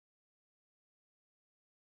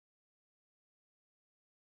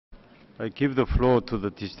I give the floor to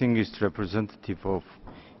the distinguished representative of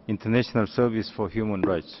International Service for Human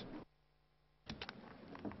Rights.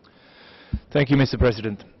 Thank you, Mr.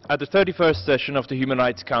 President. At the 31st session of the Human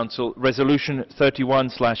Rights Council, Resolution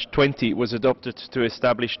 31/20 was adopted to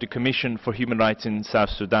establish the Commission for Human Rights in South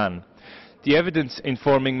Sudan. The evidence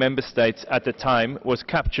informing Member States at the time was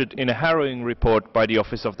captured in a harrowing report by the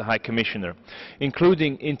Office of the High Commissioner,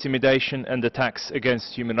 including intimidation and attacks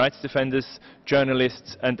against human rights defenders,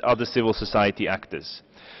 journalists and other civil society actors.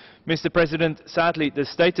 Mr. President, sadly, the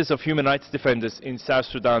status of human rights defenders in South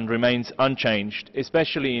Sudan remains unchanged,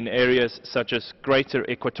 especially in areas such as Greater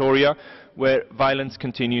Equatoria, where violence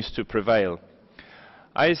continues to prevail.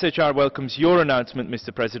 ISHR welcomes your announcement,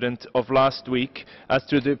 Mr. President, of last week as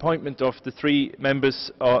to the appointment of the 3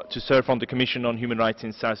 members to serve on the Commission on Human Rights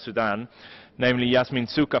in South Sudan, namely Yasmin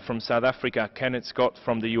Suka from South Africa, Kenneth Scott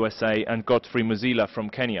from the USA and Godfrey Muzila from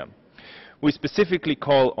Kenya. We specifically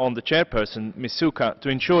call on the chairperson, Ms. Suka, to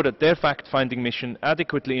ensure that their fact-finding mission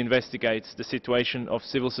adequately investigates the situation of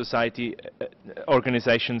civil society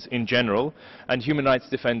organizations in general and human rights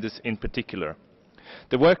defenders in particular.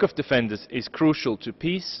 The work of defenders is crucial to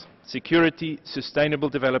peace, security, sustainable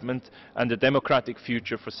development and a democratic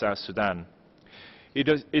future for South Sudan.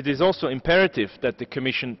 It is also imperative that the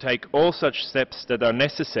Commission take all such steps that are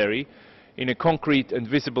necessary in a concrete and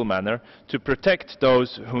visible manner to protect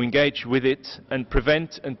those who engage with it and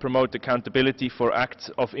prevent and promote accountability for acts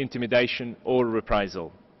of intimidation or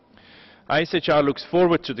reprisal. ISHR looks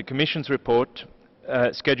forward to the Commission's report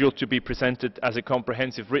scheduled to be presented as a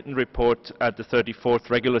comprehensive written report at the 34th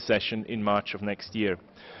regular session in March of next year.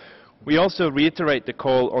 We also reiterate the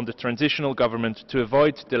call on the transitional government to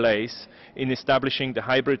avoid delays in establishing the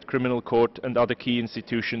hybrid criminal court and other key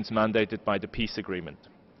institutions mandated by the peace agreement.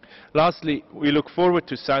 Lastly, we look forward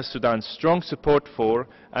to South Sudan's strong support for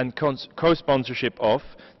and co-sponsorship of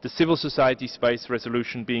the civil society space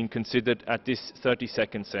resolution being considered at this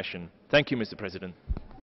 32nd session. Thank you, Mr. President.